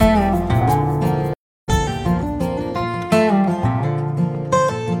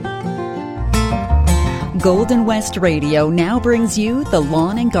Golden West Radio now brings you the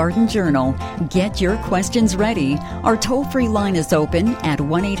Lawn and Garden Journal. Get your questions ready. Our toll-free line is open at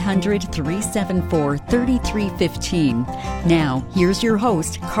 1-800-374-3315. Now, here's your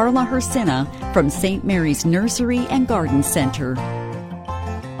host, Carla Hersina from St. Mary's Nursery and Garden Center.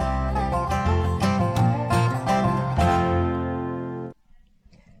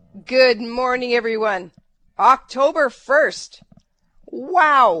 Good morning, everyone. October 1st.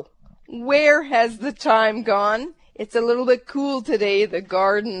 Wow! Where has the time gone? It's a little bit cool today. The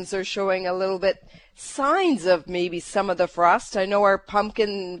gardens are showing a little bit signs of maybe some of the frost. I know our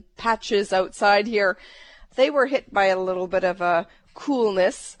pumpkin patches outside here, they were hit by a little bit of a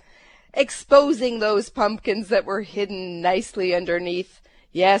coolness, exposing those pumpkins that were hidden nicely underneath.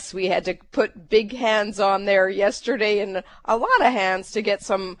 Yes, we had to put big hands on there yesterday and a lot of hands to get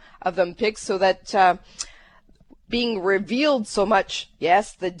some of them picked so that being revealed so much.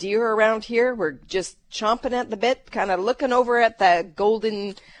 Yes, the deer around here were just chomping at the bit, kind of looking over at the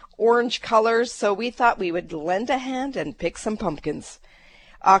golden orange colors. So we thought we would lend a hand and pick some pumpkins.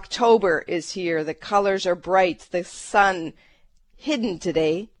 October is here. The colors are bright. The sun hidden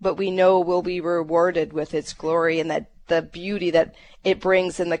today, but we know we'll be rewarded with its glory and that the beauty that it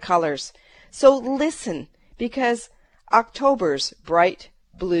brings in the colors. So listen, because October's bright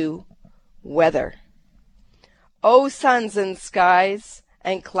blue weather. O suns and skies,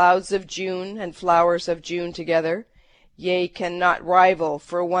 and clouds of June, and flowers of June together, ye cannot rival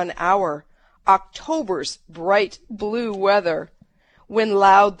for 1 hour October's bright blue weather, when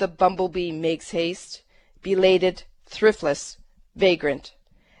loud the bumblebee makes haste, belated, thriftless, vagrant,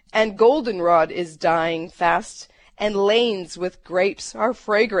 and goldenrod is dying fast, and lanes with grapes are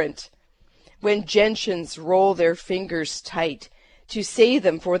fragrant, when gentians roll their fingers tight to save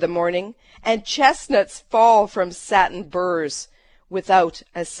them for the morning, and chestnuts fall from satin burrs without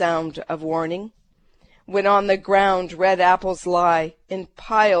a sound of warning. When on the ground red apples lie in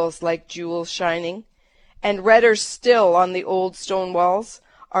piles like jewels shining, and redder still on the old stone walls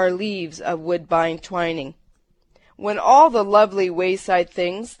are leaves of woodbine twining. When all the lovely wayside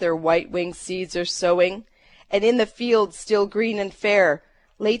things their white-winged seeds are sowing, and in the fields still green and fair,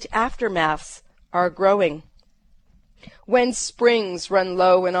 late aftermaths are growing. When springs run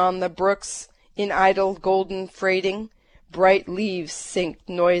low and on the brooks, in idle golden freighting, bright leaves sink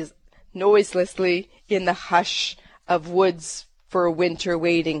noiselessly in the hush of woods for winter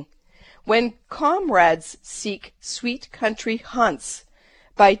waiting. When comrades seek sweet country haunts,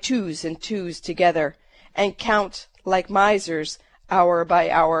 by twos and twos together, and count like misers, hour by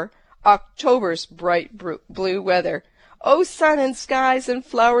hour, October's bright blue weather. O sun and skies and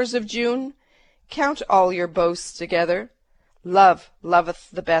flowers of June, count all your boasts together. Love loveth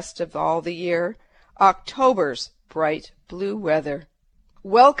the best of all the year, October's bright blue weather.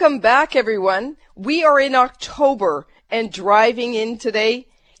 Welcome back, everyone. We are in October, and driving in today,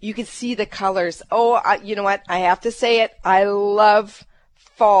 you can see the colors. Oh, you know what? I have to say it. I love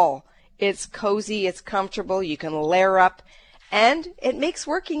fall. It's cozy, it's comfortable, you can layer up, and it makes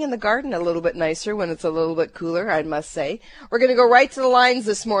working in the garden a little bit nicer when it's a little bit cooler, I must say. We're going to go right to the lines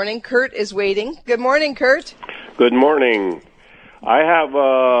this morning. Kurt is waiting. Good morning, Kurt. Good morning. I have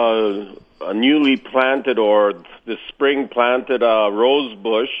a newly planted or this spring planted rose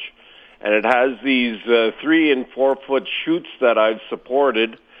bush, and it has these 3 and 4 foot shoots that I've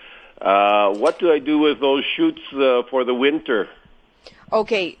supported. What do I do with those shoots for the winter?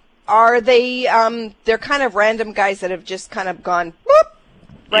 Okay. Are they, they're kind of random guys that have just kind of gone, whoop,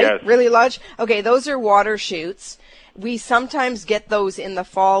 right? Yes. Really large? Okay, those are water shoots. We sometimes get those in the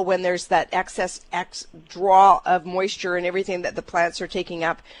fall when there's that excess draw of moisture and everything that the plants are taking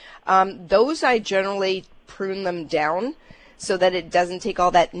up. Those I generally prune them down so that it doesn't take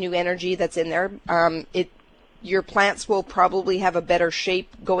all that new energy that's in there. Your plants will probably have a better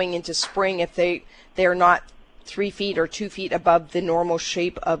shape going into spring if they're not 3 feet or 2 feet above the normal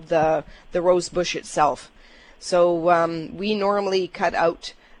shape of the rose bush itself. So we normally cut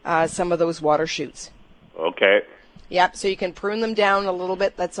out some of those water shoots. Okay. Yep, so you can prune them down a little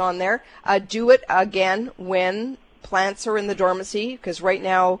bit. That's on there. Do it again when plants are in the dormancy, because right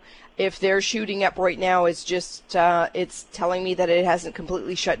now, if they're shooting up right now, it's just it's telling me that it hasn't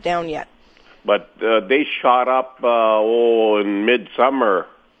completely shut down yet. But they shot up in midsummer.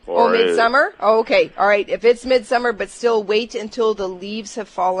 Midsummer? Oh, okay. All right. If it's midsummer, but still wait until the leaves have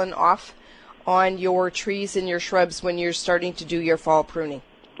fallen off on your trees and your shrubs when you're starting to do your fall pruning.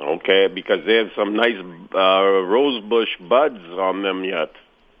 Okay, because they have some nice rose bush buds on them yet.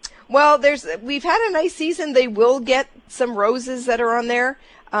 Well, we've had a nice season. They will get some roses that are on there.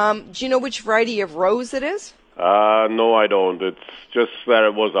 Do you know which variety of rose it is? No, I don't. It's just that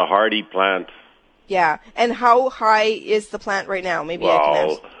it was a hardy plant. Yeah. And how high is the plant right now? Maybe I can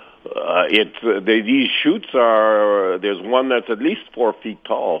ask. These shoots there's one that's at least 4 feet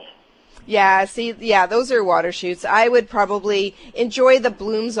tall. Yeah, those are water shoots. I would probably enjoy the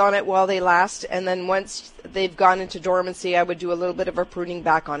blooms on it while they last, and then once they've gone into dormancy, I would do a little bit of a pruning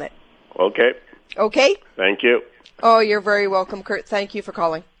back on it. Okay. Okay? Thank you. Oh, you're very welcome, Kurt. Thank you for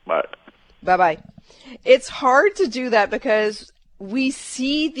calling. Bye. Bye-bye. It's hard to do that because we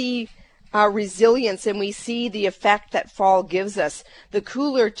see the resilience and we see the effect that fall gives us. The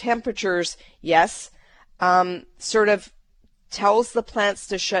cooler temperatures, yes, sort of tells the plants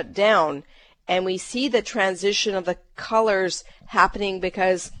to shut down, and we see the transition of the colors happening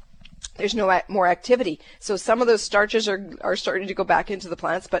because there's no more activity. So some of those starches are starting to go back into the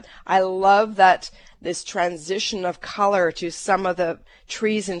plants, but I love that this transition of color to some of the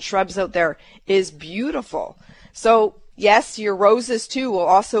trees and shrubs out there is beautiful. So yes, your roses too will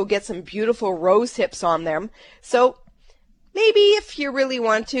also get some beautiful rose hips on them. So maybe if you really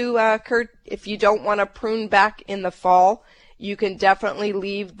want to, Kurt, if you don't want to prune back in the fall, you can definitely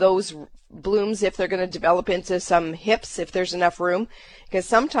leave those blooms if they're going to develop into some hips if there's enough room, because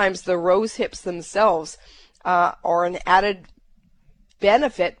sometimes the rose hips themselves are an added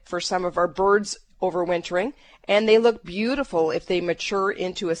benefit for some of our birds overwintering, and they look beautiful if they mature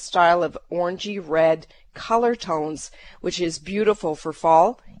into a style of orangey red color tones, which is beautiful for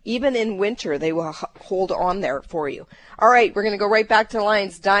fall. Even in winter, they will hold on there for you. All right, we're going to go right back to the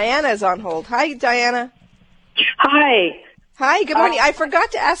lines. Diana's on hold. Hi, Diana. Hi. Hi, good morning. I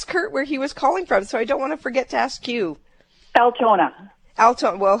forgot to ask Kurt where he was calling from, so I don't want to forget to ask you. Altona.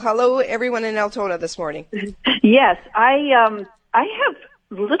 Altona. Well, hello, everyone in Altona this morning. Yes, I have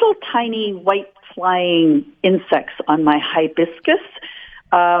little tiny white flying insects on my hibiscus.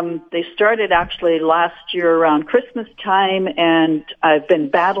 They started actually last year around Christmas time, and I've been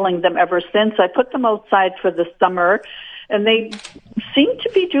battling them ever since. I put them outside for the summer, and they seem to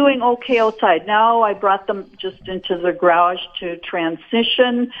be doing okay outside. Now I brought them just into the garage to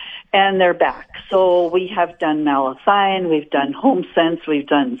transition, and they're back. So we have done malathion, we've done Home Sense, we've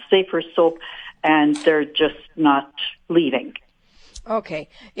done Safer Soap, and they're just not leaving. Okay.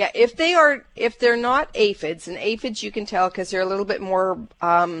 Yeah, if they're not aphids, and aphids you can tell because they're a little bit more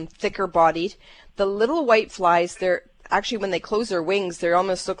thicker bodied. The little white flies, they're actually, when they close their wings, they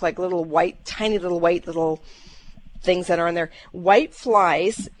almost look like little white, tiny little white little things that are on there. White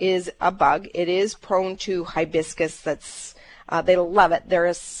flies is a bug. It is prone to hibiscus. That's they love it. They're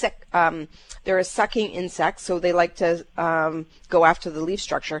a sucking insect, so they like to go after the leaf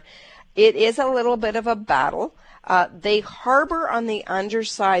structure. It is a little bit of a battle. They harbor on the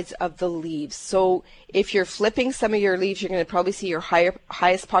undersides of the leaves. So if you're flipping some of your leaves, you're going to probably see your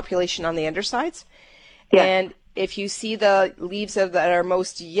highest population on the undersides. Yeah. And if you see the leaves that are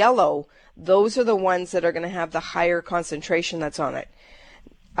most yellow, those are the ones that are going to have the higher concentration that's on it.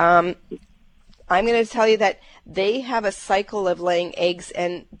 I'm going to tell you that they have a cycle of laying eggs,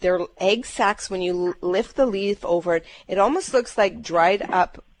 and their egg sacs, when you lift the leaf over it, it almost looks like dried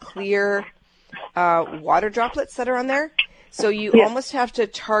up, clear water droplets that are on there. So you almost have to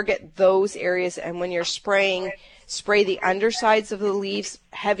target those areas, and when you're spraying, spray the undersides of the leaves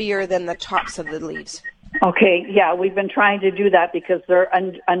heavier than the tops of the leaves. Okay, yeah, we've been trying to do that because they're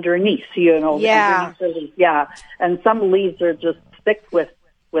underneath, you know. Yeah. Yeah, and some leaves are just thick with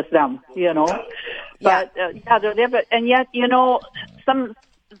them, you know. But, and yet, you know,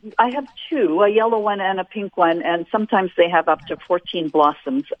 I have two, a yellow one and a pink one, and sometimes they have up to 14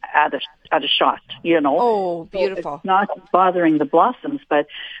 blossoms at a shot, you know. Oh, beautiful. So it's not bothering the blossoms, but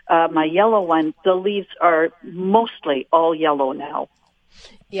my yellow one, the leaves are mostly all yellow now.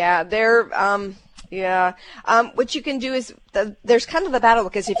 Yeah, they're... what you can do is there's kind of the battle,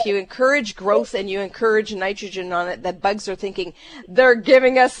 because if you encourage growth and you encourage nitrogen on it, the bugs are thinking they're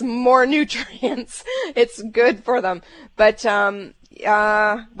giving us more nutrients. It's good for them. But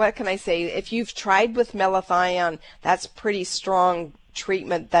what can I say? If you've tried with malathion, that's pretty strong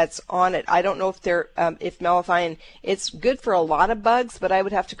treatment that's on it. I don't know if malathion, it's good for a lot of bugs, but I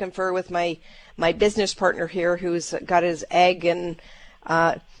would have to confer with my business partner here who's got his egg and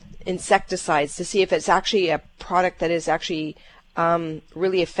insecticides to see if it's actually a product that is actually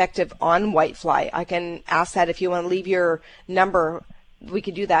really effective on whitefly. I can ask that. If you want to leave your number, we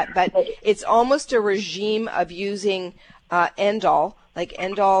could do that. But it's almost a regime of using Endol. Like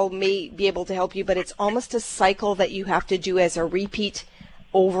Endol may be able to help you, but it's almost a cycle that you have to do as a repeat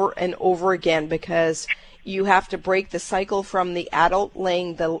over and over again, because you have to break the cycle from the adult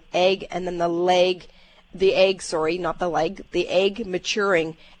laying the egg, and then the egg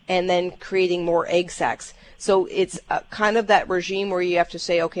maturing and then creating more egg sacs. So it's kind of that regime where you have to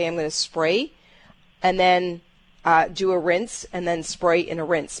say, okay, I'm going to spray and then do a rinse, and then spray in a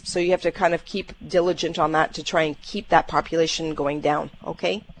rinse. So you have to kind of keep diligent on that to try and keep that population going down,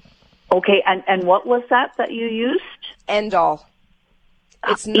 okay? Okay, and what was that you used? Endall.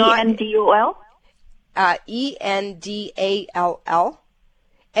 It's not E-N-D-O-L? E-N-D-A-L-L.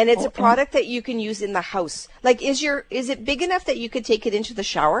 And it's a product that you can use in the house. Like, is it big enough that you could take it into the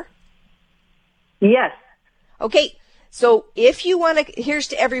shower? Yes. Okay, so if you want to, here's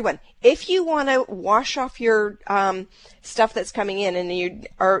to everyone. If you want to wash off your stuff that's coming in, and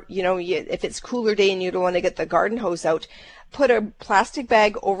if it's cooler day and you don't want to get the garden hose out, put a plastic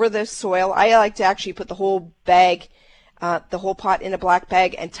bag over the soil. I like to actually put the whole bag, the whole pot in a black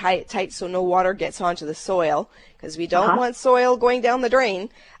bag and tie it tight so no water gets onto the soil, because we don't want soil going down the drain.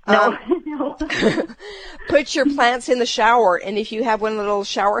 No. Put your plants in the shower, and if you have one of the little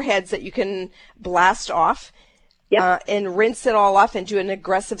shower heads that you can blast off, and rinse it all off and do an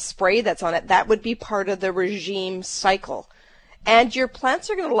aggressive spray that's on it, that would be part of the regime cycle. And your plants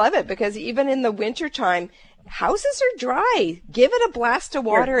are going to love it, because even in the wintertime, houses are dry. Give it a blast of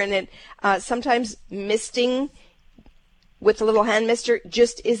water, and it sometimes misting with a little hand mister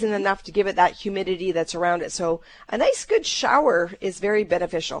just isn't enough to give it that humidity that's around it. So a nice good shower is very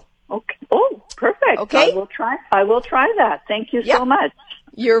beneficial. Okay. Oh, perfect. Okay. I will try that. Thank you so much.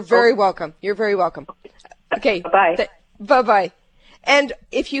 You're very welcome. You're very welcome. Okay. Bye-bye. Bye-bye. And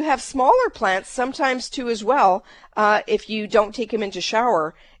if you have smaller plants, sometimes too as well, if you don't take them into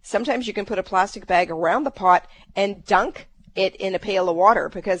shower, sometimes you can put a plastic bag around the pot and dunk it in a pail of water,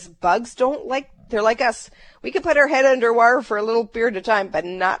 because bugs they're like us. We can put our head under water for a little period of time, but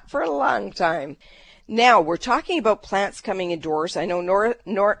not for a long time. Now, we're talking about plants coming indoors. I know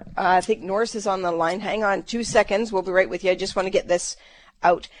I think Norris is on the line. Hang on 2 seconds. We'll be right with you. I just want to get this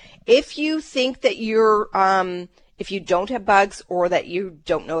out. If you think that if you don't have bugs, or that you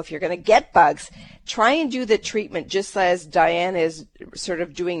don't know if you're going to get bugs, try and do the treatment just as Diane is sort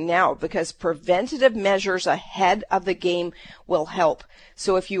of doing now, because preventative measures ahead of the game will help.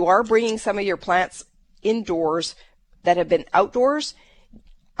 So if you are bringing some of your plants indoors that have been outdoors,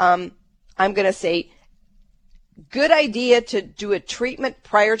 I'm going to say good idea to do a treatment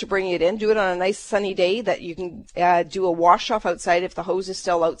prior to bringing it in. Do it on a nice sunny day that you can do a wash off outside if the hose is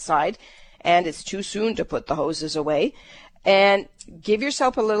still outside and it's too soon to put the hoses away. And give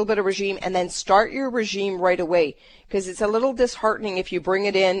yourself a little bit of regime, and then start your regime right away, because it's a little disheartening if you bring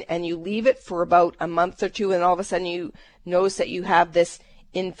it in and you leave it for about a month or two and all of a sudden you notice that you have this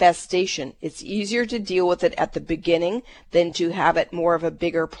infestation. It's easier to deal with it at the beginning than to have it more of a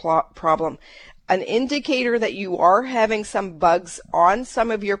bigger problem. An indicator that you are having some bugs on some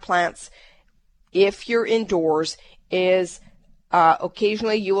of your plants, if you're indoors, is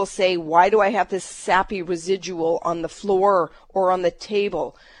occasionally you will say, why do I have this sappy residual on the floor or on the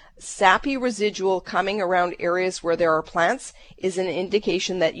table? Sappy residual coming around areas where there are plants is an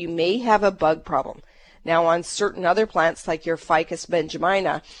indication that you may have a bug problem. Now, on certain other plants, like your Ficus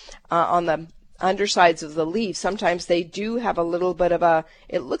benjamina, on the undersides of the leaves, sometimes they do have a little bit of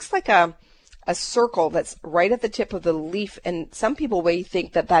it looks like a circle that's right at the tip of the leaf, and some people may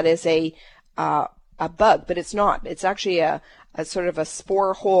think that is a bug, but it's not. It's actually a sort of a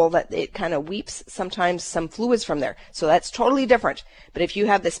spore hole that it kind of weeps sometimes some fluids from there. So that's totally different. But if you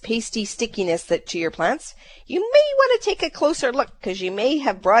have this pasty stickiness to your plants, you may want to take a closer look, because you may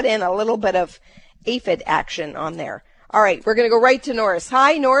have brought in a little bit of aphid action on there. All right, we're going to go right to Norris.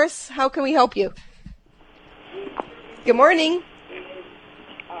 Hi, Norris. How can we help you? Good morning.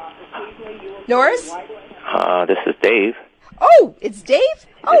 Norris? This is Dave. Oh, it's Dave?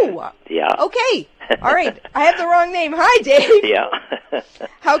 Oh, yeah. Okay. All right. I have the wrong name. Hi, Dave. Yeah.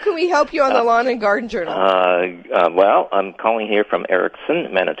 How can we help you on the Lawn and Garden Journal? Well, I'm calling here from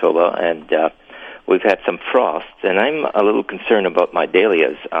Erickson, Manitoba, and we've had some frost, and I'm a little concerned about my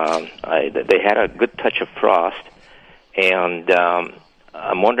dahlias. They had a good touch of frost, and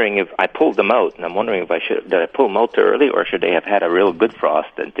I'm wondering if I pulled them out, and I'm wondering if did I pull them out too early, or should they have had a real good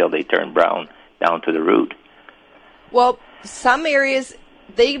frost until they turn brown down to the root? Well, some areas,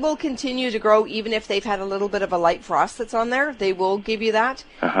 they will continue to grow even if they've had a little bit of a light frost that's on there. They will give you that.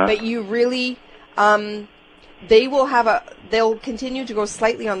 But you really, they'll continue to grow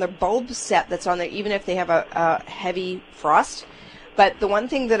slightly on the bulb set that's on there, even if they have a heavy frost. But the one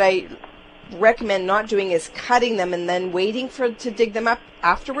thing that I recommend not doing is cutting them and then waiting to dig them up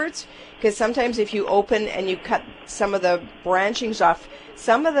afterwards, because sometimes if you open and you cut some of the branchings off,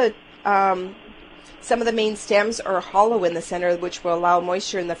 some of the main stems are hollow in the center, which will allow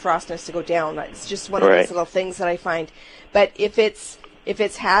moisture in the frostness to go down. It's just one of those little things that I find. But if it's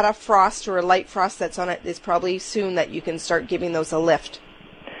had a frost or a light frost that's on it, it's probably soon that you can start giving those a lift.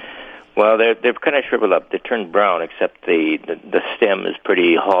 Well, they're kind of shriveled up. They turn brown, except the stem is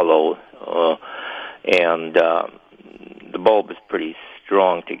pretty hollow, and the bulb is pretty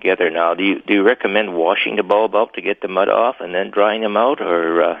strong together. Now, do you recommend washing the bulb out to get the mud off and then drying them out,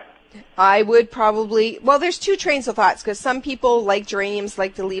 or? I would probably, well, there's two trains of thoughts, because some people, like geraniums,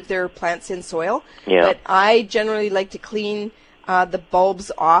 like to leave their plants in soil. Yeah. But I generally like to clean the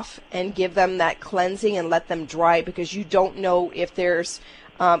bulbs off and give them that cleansing and let them dry, because you don't know if there's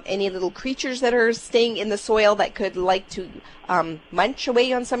any little creatures that are staying in the soil that could like to munch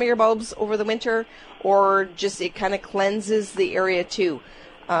away on some of your bulbs over the winter, or just it kind of cleanses the area too.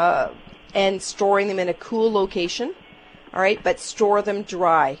 And storing them in a cool location. All right, but store them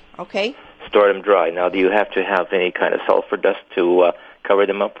dry, okay? Store them dry. Now, do you have to have any kind of sulfur dust to cover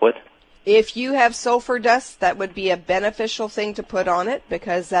them up with? If you have sulfur dust, that would be a beneficial thing to put on it,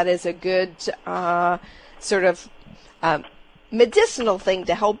 because that is a good sort of medicinal thing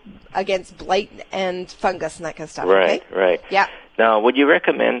to help against blight and fungus and that kind of stuff. Right, okay? right. Yeah. Now, would you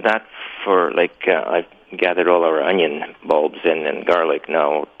recommend that for, like, I've gathered all our onion bulbs and garlic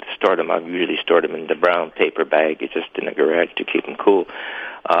now, stored them. I've usually stored them in the brown paper bag. It's just in the garage to keep them cool.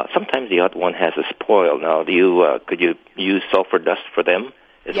 Sometimes the odd one has a spoil. Now, could you use sulfur dust for them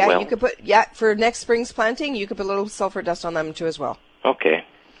as well? Yeah, you could for next spring's planting, you could put a little sulfur dust on them too as well. Okay.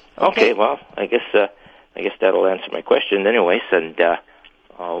 Well, I guess that'll answer my question anyways, and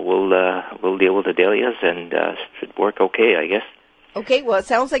we'll deal with the dahlias, and should work okay, I guess. Okay, well, it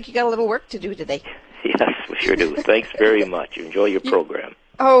sounds like you got a little work to do today. Yes, we sure do. Thanks very much. Enjoy your program.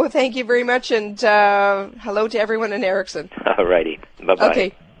 Oh, thank you very much, and hello to everyone in Erickson. All righty. Bye-bye.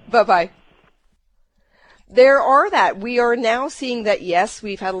 Okay, bye-bye. We are now seeing that, yes,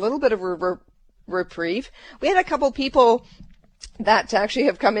 we've had a little bit of a reprieve. We had a couple people that actually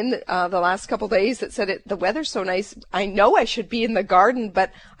have come in the last couple days that said the weather's so nice. I know I should be in the garden,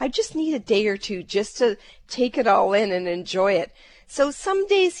 but I just need a day or two just to take it all in and enjoy it. So some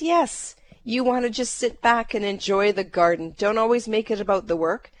days, yes, you want to just sit back and enjoy the garden. Don't always make it about the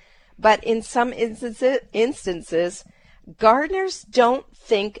work. But in some instances, gardeners don't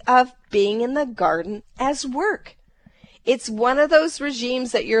think of being in the garden as work. It's one of those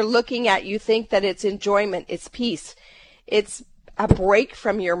regimes that you're looking at. You think that it's enjoyment, it's peace, it's a break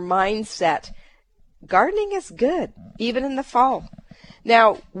from your mindset. Gardening is good, even in the fall.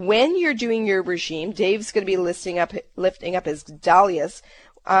 Now, when you're doing your regime, Dave's going to be lifting up his dahlias.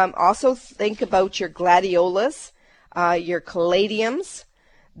 Also think about your gladiolas, your caladiums.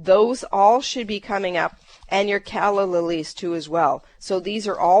 Those all should be coming up, and your calla lilies too as well. So these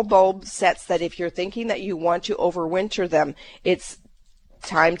are all bulb sets that if you're thinking that you want to overwinter them, it's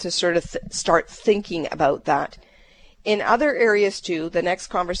time to sort of start thinking about that. In other areas too, the next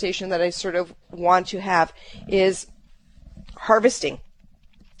conversation that I sort of want to have is harvesting.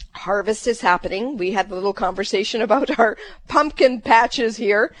 Harvest is happening. We had a little conversation about our pumpkin patches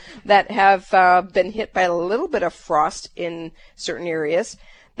here that have been hit by a little bit of frost in certain areas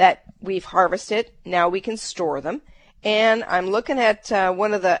that we've harvested. Now we can store them. And I'm looking at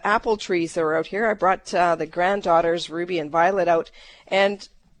one of the apple trees that are out here. I brought the granddaughters, Ruby and Violet, out, and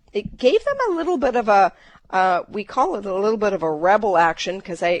it gave them a little bit of we call it a little bit of a rebel action,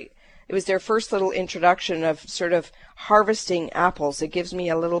 because it was their first little introduction of sort of harvesting apples. It gives me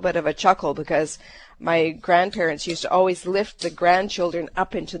a little bit of a chuckle, because my grandparents used to always lift the grandchildren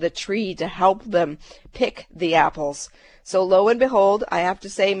up into the tree to help them pick the apples. So lo and behold, I have to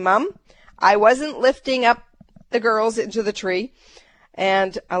say, Mom, I wasn't lifting up the girls into the tree.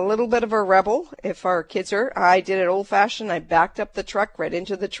 And a little bit of a rebel, if our kids are, I did it old-fashioned. I backed up the truck right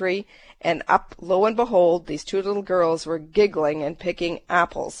into the tree, and up, lo and behold, these two little girls were giggling and picking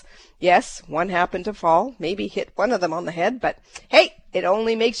apples. Yes, one happened to fall, maybe hit one of them on the head, but hey, it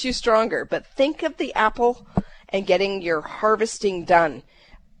only makes you stronger. But think of the apple and getting your harvesting done,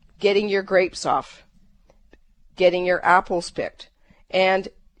 getting your grapes off, getting your apples picked. And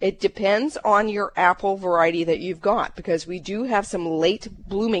it depends on your apple variety that you've got, because we do have some late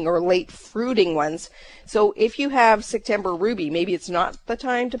blooming or late fruiting ones. So if you have September Ruby, maybe it's not the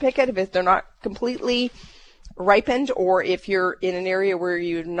time to pick it if they're not completely ripened, or if you're in an area where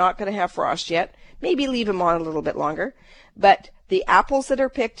you're not going to have frost yet, maybe leave them on a little bit longer. But the apples that are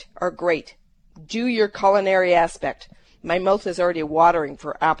picked are great. Do your culinary aspect. My mouth is already watering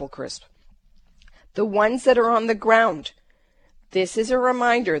for apple crisp. The ones that are on the ground, this is a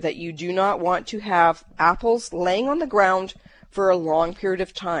reminder that you do not want to have apples laying on the ground for a long period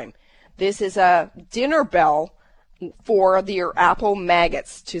of time. This is a dinner bell for your apple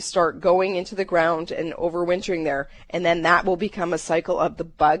maggots to start going into the ground and overwintering there. And then that will become a cycle of the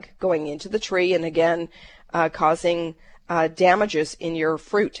bug going into the tree and again causing damages in your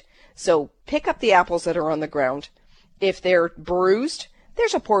fruit. So pick up the apples that are on the ground. If they're bruised,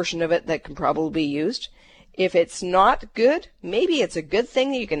 there's a portion of it that can probably be used. If it's not good, maybe it's a good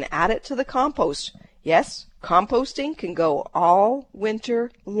thing that you can add it to the compost. Yes, composting can go all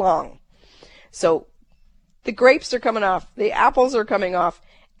winter long. So the grapes are coming off, the apples are coming off,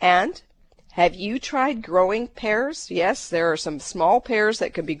 and have you tried growing pears? Yes, there are some small pears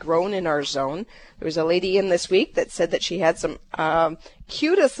that can be grown in our zone. There was a lady in this week that said that she had some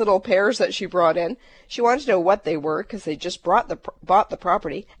cutest little pears that she brought in. She wanted to know what they were because they just bought the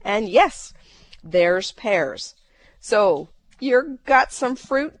property. And yes, there's pears. So you've got some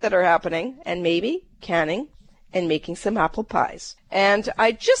fruit that are happening, and maybe canning and making some apple pies. And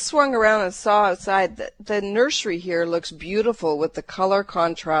I just swung around and saw outside that the nursery here looks beautiful with the color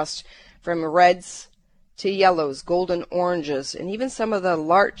contrast from reds to yellows, golden oranges, and even some of the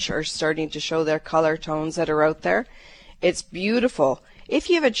larch are starting to show their color tones that are out there. It's beautiful. If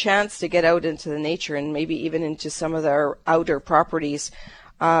you have a chance to get out into the nature and maybe even into some of their outer properties,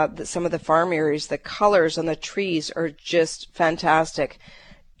 some of the farm areas, the colors on the trees are just fantastic.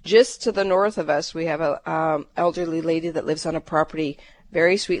 Just to the north of us, we have a elderly lady that lives on a property,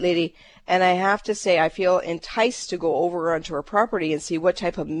 very sweet lady, and I have to say I feel enticed to go over onto her property and see what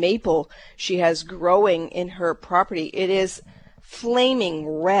type of maple she has growing in her property. It is flaming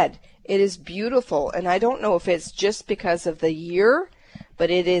red. It is beautiful, and I don't know if it's just because of the year, but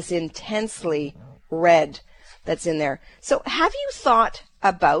it is intensely red that's in there. So have you thought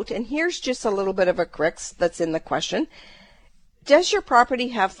about, and here's just a little bit of a crux that's in the question, does your property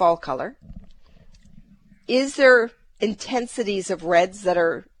have fall color? Is there intensities of reds that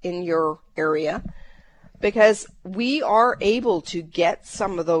are in your area? Because we are able to get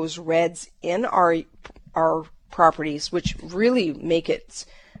some of those reds in our properties, which really make it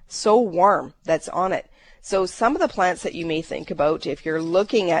so warm that's on it. So some of the plants that you may think about if you're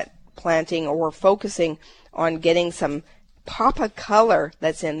looking at planting or focusing on getting some pop of color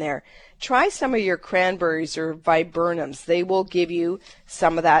that's in there, try some of your cranberries or viburnums. They will give you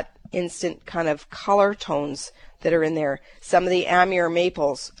some of that instant kind of color tones that are in there. Some of the Amur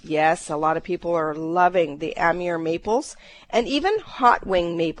maples. Yes, a lot of people are loving the Amur maples and even hot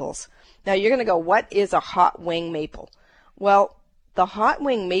wing maples. Now you're going to go, what is a hot wing maple? Well, the hot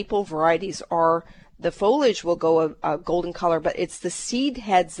wing maple varieties are, the foliage will go a golden color, but it's the seed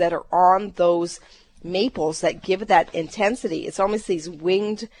heads that are on those maples that give it that intensity. It's almost these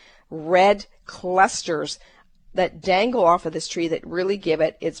winged red clusters that dangle off of this tree that really give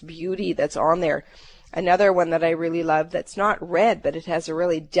it its beauty that's on there. Another one that I really love that's not red, but it has a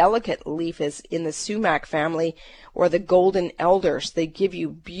really delicate leaf is in the sumac family or the golden elders. They give you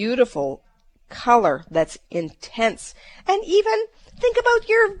beautiful color that's intense. And even think about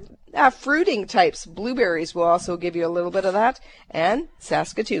your fruiting types. Blueberries will also give you a little bit of that, and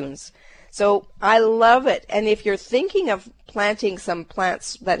Saskatoons. So I love it. And if you're thinking of planting some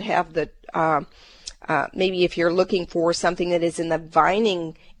plants that have the, maybe if you're looking for something that is in the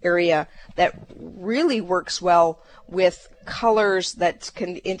vining area that really works well with colors that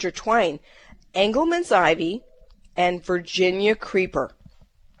can intertwine, Engelmann's ivy and Virginia creeper.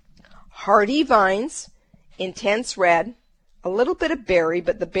 Hardy vines, intense red, a little bit of berry,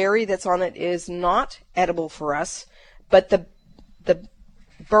 but the berry that's on it is not edible for us, but the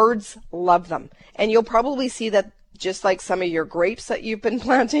birds love them. And you'll probably see that just like some of your grapes that you've been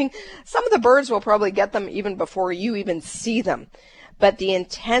planting, some of the birds will probably get them even before you even see them. But the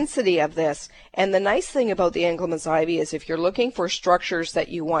intensity of this, and the nice thing about the Engelmann's ivy is if you're looking for structures that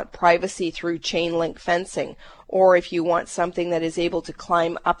you want privacy through chain link fencing, or if you want something that is able to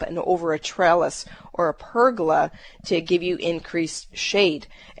climb up and over a trellis or a pergola to give you increased shade.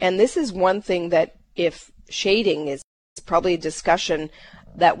 And this is one thing that if shading is probably a discussion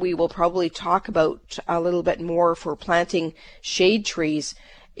that we will probably talk about a little bit more for planting shade trees,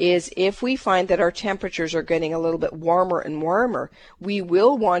 is if we find that our temperatures are getting a little bit warmer and warmer, we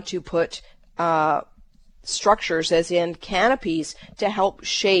will want to put structures, as in canopies, to help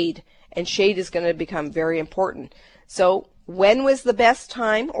shade, and shade is going to become very important. So when was the best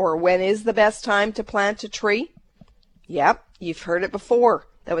time, or when is the best time to plant a tree? Yep, you've heard it before.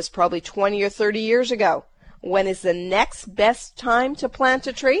 That was probably 20 or 30 years ago. When is the next best time to plant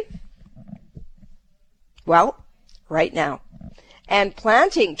a tree? Well, right now. And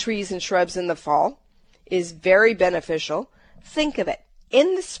planting trees and shrubs in the fall is very beneficial. Think of it.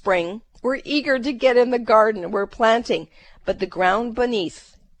 In the spring, we're eager to get in the garden. We're planting. But the ground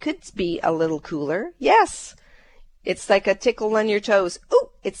beneath could be a little cooler. Yes. It's like a tickle on your toes. Ooh,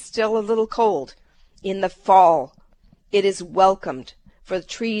 it's still a little cold. In the fall, it is welcomed for the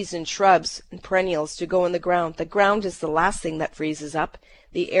trees and shrubs and perennials to go in the ground. The ground is the last thing that freezes up.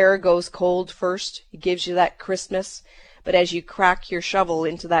 The air goes cold first. It gives you that crispness. But as you crack your shovel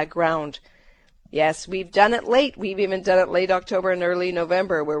into that ground, yes, we've done it late. We've even done it late October and early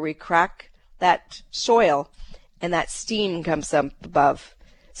November, where we crack that soil and that steam comes up above.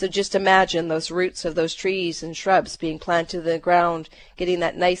 So just imagine those roots of those trees and shrubs being planted in the ground, getting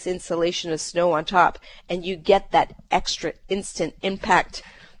that nice insulation of snow on top, and you get that extra instant impact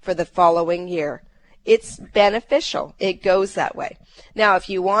for the following year. It's beneficial. It goes that way. Now, if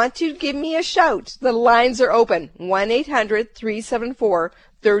you want to give me a shout, the lines are open.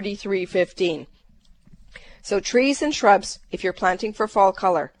 1-800-374-3315. So trees and shrubs, if you're planting for fall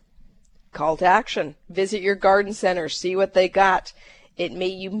color, call to action. Visit your garden center. See what they got.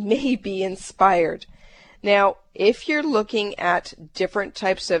 You may be inspired. Now, if you're looking at different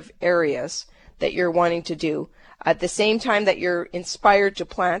types of areas that you're wanting to do, at the same time that you're inspired to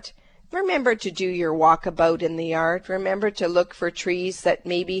plant, remember to do your walkabout in the yard. Remember to look for trees that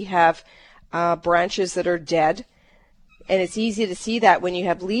maybe have branches that are dead. And it's easy to see that when you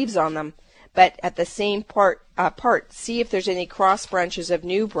have leaves on them. But at the same part, see if there's any cross branches of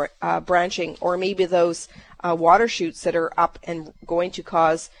new branching, or maybe those water shoots that are up and going to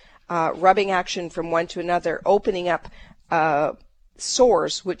cause rubbing action from one to another, opening up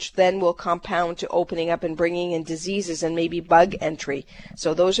sores, which then will compound to opening up and bringing in diseases and maybe bug entry.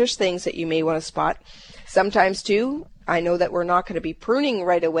 So those are things that you may want to spot. Sometimes too, I know that we're not going to be pruning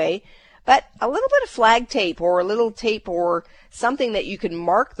right away, but a little bit of flag tape or a little tape or something that you can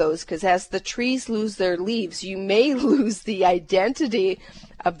mark those, because as the trees lose their leaves, you may lose the identity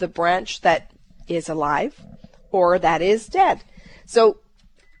of the branch that is alive or that is dead. So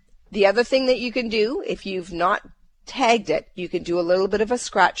the other thing that you can do, if you've not tagged it, you can do a little bit of a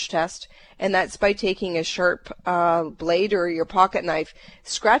scratch test, and that's by taking a sharp blade or your pocket knife,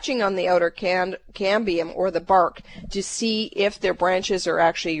 scratching on the outer cambium or the bark to see if their branches are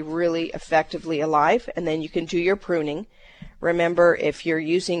actually really effectively alive, and then you can do your pruning. Remember, if you're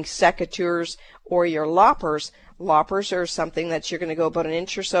using secateurs or your loppers are something that you're going to go about an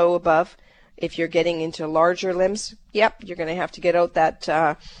inch or so above. If you're getting into larger limbs, you're going to have to get out that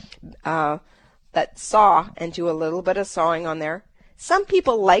saw and do a little bit of sawing on there. Some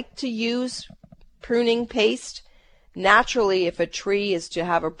people like to use pruning paste. Naturally, if a tree is to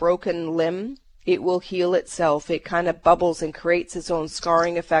have a broken limb, it will heal itself. It kind of bubbles and creates its own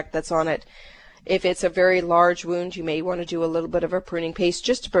scarring effect that's on it. If it's a very large wound, you may want to do a little bit of a pruning paste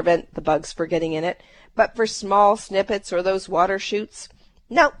just to prevent the bugs from getting in it. But for small snippets or those water shoots,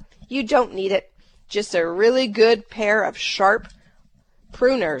 no, you don't need it. Just a really good pair of sharp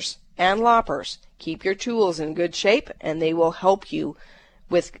pruners and loppers. Keep your tools in good shape, and they will help you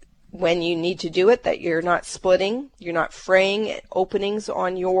with when you need to do it, that you're not splitting, you're not fraying openings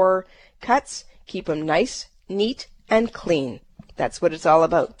on your cuts. Keep them nice, neat, and clean. That's what it's all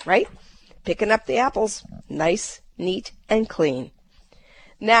about, right? Picking up the apples, nice, neat, and clean.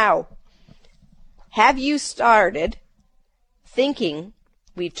 Now, have you started thinking,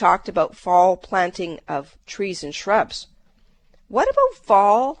 we've talked about fall planting of trees and shrubs. What about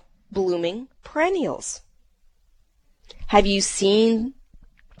fall blooming perennials? Have you seen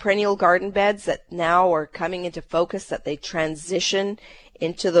perennial garden beds that now are coming into focus, that they transition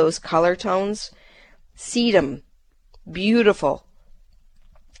into those color tones? Sedum, beautiful.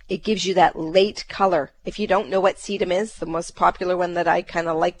 It gives you that late color. If you don't know what sedum is, the most popular one that I kind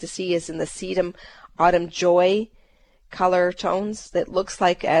of like to see is in the sedum autumn joy color tones. That looks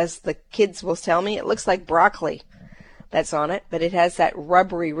like, as the kids will tell me, it looks like broccoli that's on it, but it has that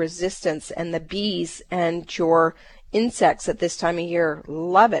rubbery resistance, and the bees and your insects at this time of year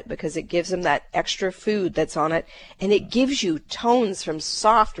love it because it gives them that extra food that's on it, and it gives you tones from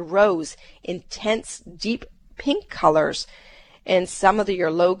soft rose, intense deep pink colors, and some of your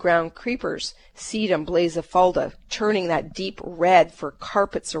low ground creepers, sedum blazifolda, turning that deep red for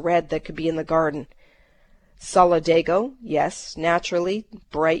carpets of red that could be in the garden. Solidago, yes, naturally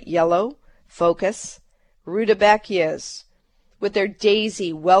bright yellow. Focus. Rudbeckias with their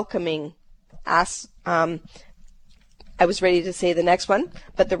daisy welcoming I was ready to say the next one,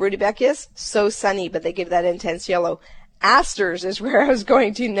 but the Rudbeckias, so sunny, but they give that intense yellow. Asters is where I was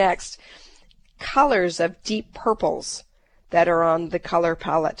going to next. Colors of deep purples that are on the color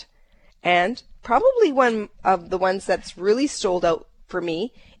palette. And probably one of the ones that's really sold out for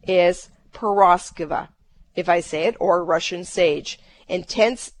me is Perovskaya, if I say it, or Russian sage.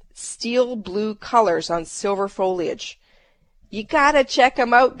 Intense steel blue colors on silver foliage. You gotta check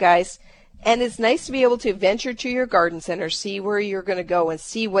them out, guys. And it's nice to be able to venture to your garden center, see where you're going to go, and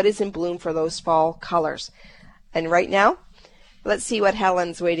see what is in bloom for those fall colors. And right now, Let's see what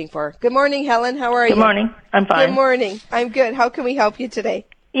Helen's waiting for. Good morning, Helen. How are you? Good morning. I'm fine. Good morning. I'm good. How can we help you today?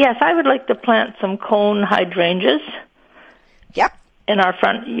 Yes, I would like to plant some cone hydrangeas. Yep. In our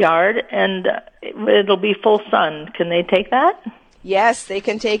front yard, and it'll be full sun. Can they take that? Yes, they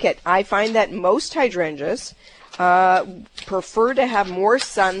can take it. I find that most hydrangeas prefer to have more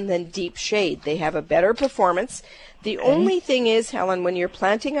sun than deep shade. They have a better performance. The only thing is, Helen, when you're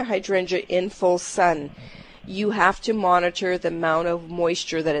planting a hydrangea in full sun, you have to monitor the amount of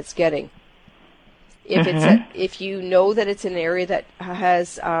moisture that it's getting. If if you know that it's an area that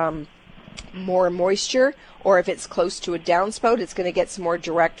has more moisture, or if it's close to a downspout, it's going to get some more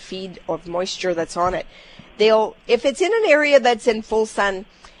direct feed of moisture that's on it. If it's in an area that's in full sun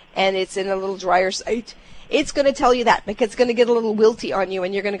and it's in a little drier site, it's going to tell you that, because it's going to get a little wilty on you,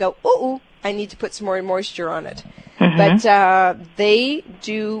 and you're going to go, oh, I need to put some more moisture on it. But they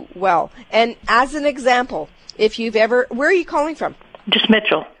do well. And as an example, if you've ever, where are you calling from? Just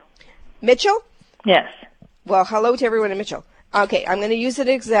Mitchell. Mitchell? Yes. Well, hello to everyone in Mitchell. Okay, I'm going to use an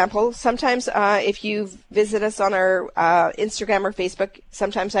example. Sometimes if you visit us on our Instagram or Facebook,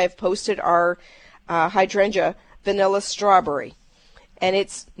 sometimes I've posted our hydrangea vanilla strawberry. And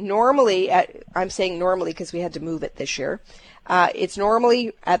it's normally, I'm saying normally because we had to move it this year, it's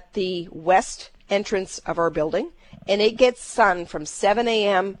normally at the west entrance of our building, and it gets sun from 7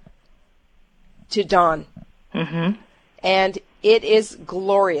 a.m. to dawn. And it is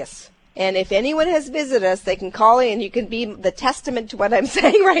glorious. And if anyone has visited us, they can call in. You can be the testament to what I'm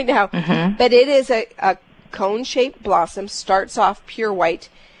saying right now. But it is a cone-shaped blossom, starts off pure white,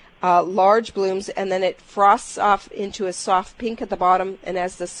 large blooms, and then it frosts off into a soft pink at the bottom. And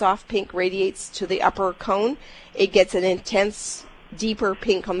as the soft pink radiates to the upper cone, it gets an intense, deeper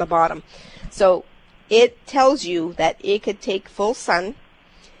pink on the bottom. So it tells you that it could take full sun,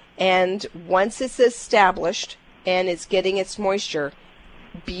 and once it's established and it's getting its moisture,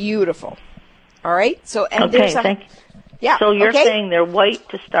 beautiful. All right. So and okay, thank you. Yeah. So you're saying they're white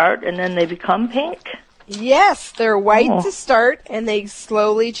to start and then they become pink? Yes, they're white to start and they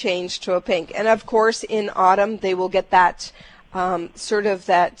slowly change to a pink. And of course, in autumn they will get that sort of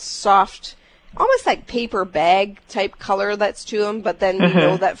that soft, almost like paper bag type color that's to them. But then we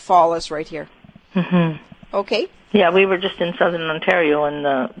know that fall is right here. Okay. Yeah, we were just in southern Ontario, and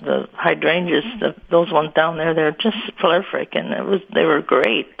the hydrangeas, those ones down there, they're just prolific, and they were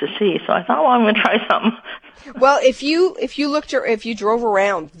great to see. So I thought, well, I'm going to try something. Well, if you drove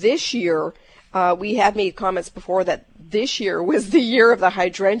around this year, we had made comments before that this year was the year of the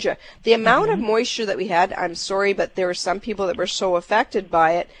hydrangea. The amount of moisture that we had, I'm sorry, but there were some people that were so affected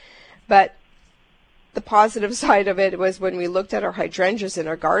by it. But the positive side of it was when we looked at our hydrangeas in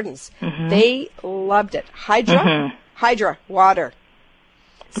our gardens, they loved it. Hydra, water.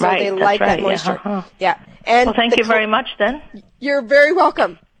 So right, they like that moisture. Yeah. And well, thank you very much then. You're very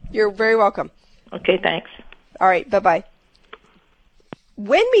welcome. You're very welcome. Okay, thanks. All right, bye-bye.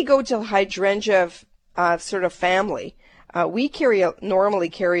 When we go to hydrangea sort of family, we normally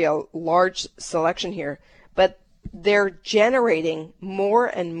carry a large selection here, but they're generating more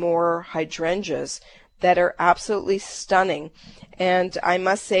and more hydrangeas that are absolutely stunning. And I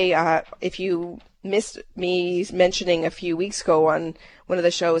must say, if you missed me mentioning a few weeks ago on one of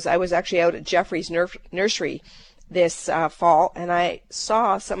the shows, I was actually out at Jeffrey's nursery this fall, and I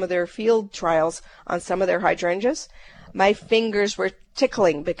saw some of their field trials on some of their hydrangeas. My fingers were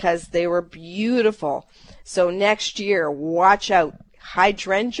tickling because they were beautiful. So next year, watch out.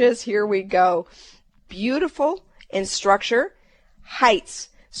 Hydrangeas, here we go. Beautiful in structure, heights.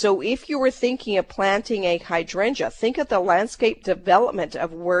 So if you were thinking of planting a hydrangea, think of the landscape development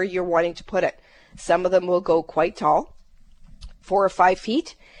of where you're wanting to put it. Some of them will go quite tall, 4 or 5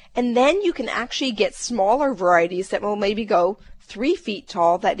 feet, and then you can actually get smaller varieties that will maybe go 3 feet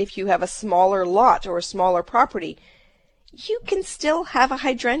tall, that if you have a smaller lot or a smaller property, you can still have a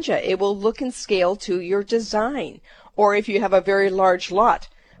hydrangea. It will look and scale to your design. Or if you have a very large lot,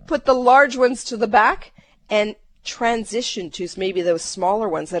 put the large ones to the back and transition to maybe those smaller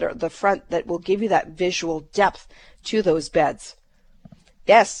ones that are at the front that will give you that visual depth to those beds.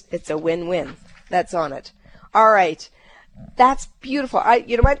 Yes, it's a win-win. That's on it. All right. That's beautiful.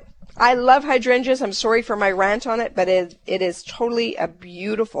 You know what? I love hydrangeas. I'm sorry for my rant on it, but it is totally a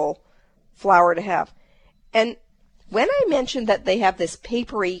beautiful flower to have. And when I mentioned that they have this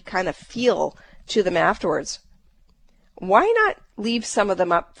papery kind of feel to them afterwards, why not leave some of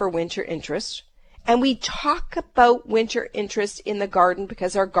them up for winter interest? And we talk about winter interest in the garden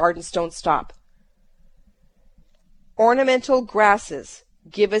because our gardens don't stop. Ornamental grasses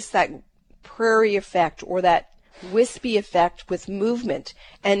give us that prairie effect or that wispy effect with movement.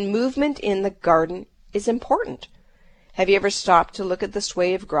 And movement in the garden is important. Have you ever stopped to look at the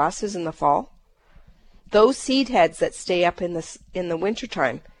sway of grasses in the fall? Those seed heads that stay up in the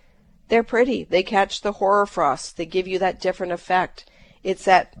wintertime, they're pretty. They catch the hoar frost. They give you that different effect. It's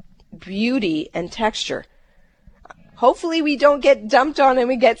that beauty and texture. Hopefully we don't get dumped on and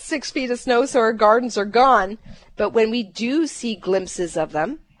we get 6 feet of snow so our gardens are gone. But when we do see glimpses of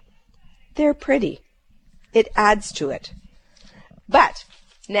them, they're pretty. It adds to it. But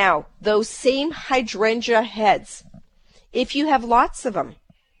now, those same hydrangea heads, if you have lots of them,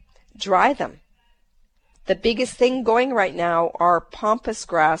 dry them. The biggest thing going right now are pampas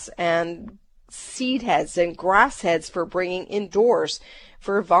grass and seed heads and grass heads for bringing indoors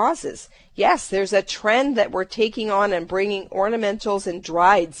for vases. Yes, there's a trend that we're taking on and bringing ornamentals and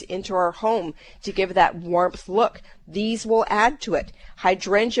drieds into our home to give that warmth look. These will add to it.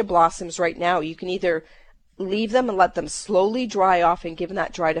 Hydrangea blossoms right now, you can either leave them and let them slowly dry off and give them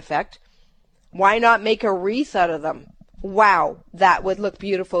that dried effect. Why not make a wreath out of them? Wow, that would look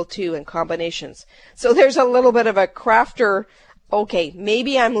beautiful too in combinations. So there's a little bit of a crafter. Okay,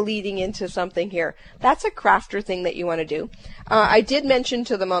 maybe I'm leading into something here. That's a crafter thing that you want to do. I did mention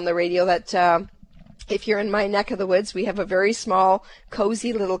to them on the radio that if you're in my neck of the woods, we have a very small,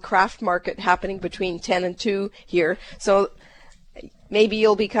 cozy little craft market happening between 10 and 2 here. So maybe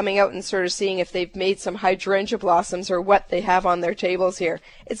you'll be coming out and sort of seeing if they've made some hydrangea blossoms or what they have on their tables here.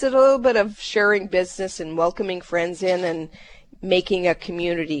 It's a little bit of sharing business and welcoming friends in and making a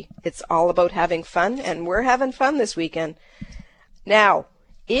community. It's all about having fun, and we're having fun this weekend. Now,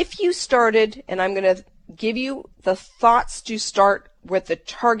 if you started, and I'm going to give you the thoughts to start with the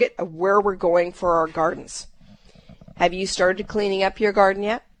target of where we're going for our gardens. Have you started cleaning up your garden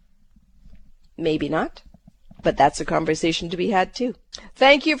yet? Maybe not. But that's a conversation to be had too.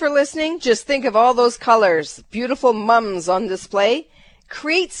 Thank you for listening. Just think of all those colors, beautiful mums on display.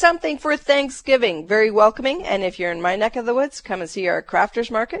 Create something for Thanksgiving. Very welcoming. And if you're in my neck of the woods, come and see our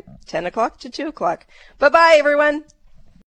crafters market, 10 o'clock to 2 o'clock. Bye-bye, everyone.